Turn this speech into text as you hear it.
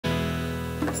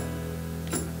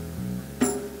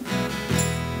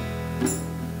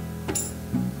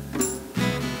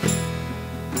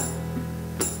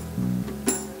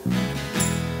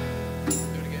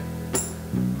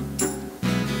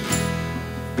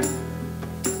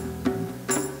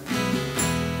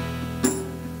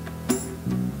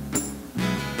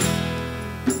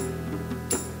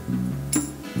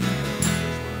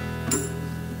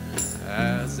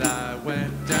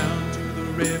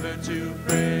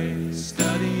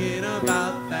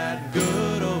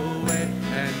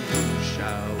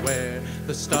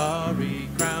the starry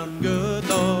crown. Good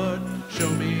Lord, show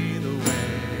me the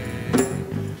way.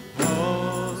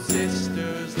 Oh,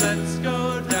 sisters, let's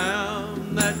go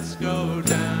down, let's go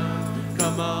down.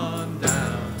 Come on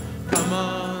down, come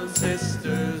on,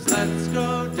 sisters, let's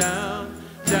go down,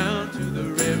 down to the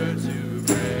river to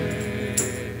pray.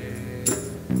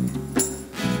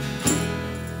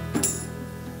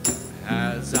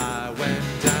 As I went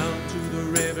down to the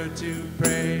river to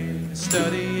pray,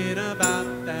 studying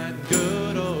about that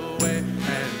good old way,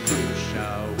 and who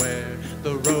shall wear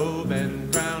the robe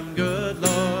and crown? Good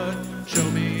Lord, show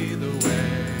me the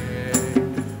way.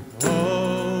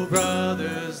 Oh,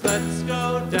 brothers, let's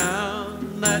go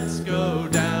down, let's go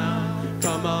down.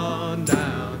 Come on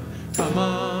down, come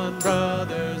on,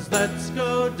 brothers, let's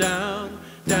go down,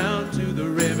 down to the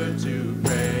river to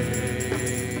pray.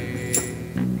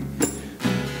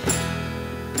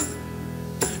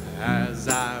 As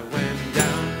I went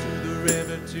down to the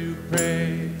river to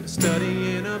pray,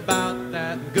 studying about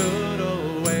that good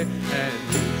old way, and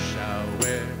who shall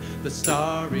wear the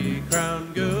starry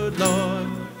crown? Good Lord,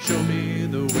 show me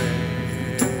the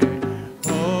way.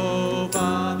 Oh,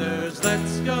 fathers,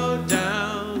 let's go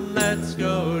down, let's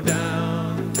go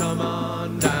down. Come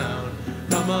on down,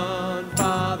 come on,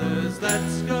 fathers,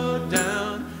 let's go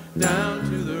down, down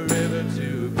to the river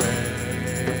to pray.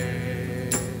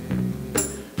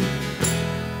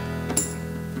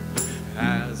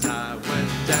 As I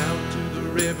went down to the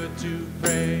river to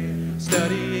pray,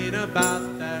 studying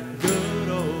about that good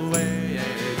old way,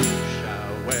 and who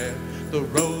shall wear the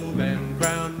robe and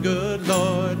crown? Good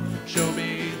Lord, show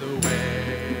me the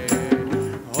way.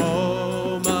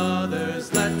 Oh,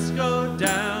 mothers, let's go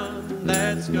down,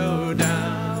 let's go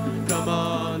down. Come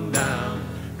on down,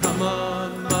 come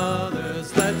on,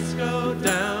 mothers, let's go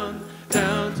down,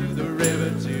 down to the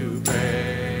river to pray.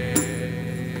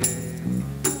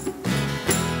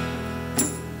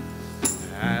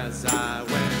 As I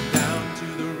went down to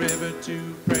the river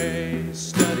to pray,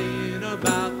 studying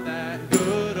about that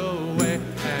good old way,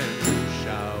 and who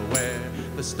shall wear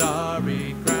the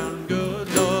starry crown? Good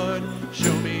Lord,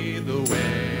 show me the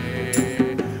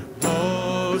way.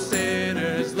 Oh,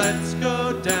 sinners, let's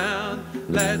go down,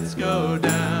 let's go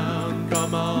down.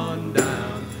 Come on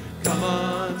down, come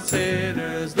on,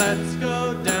 sinners, let's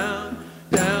go down,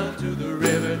 down to the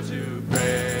river to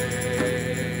pray.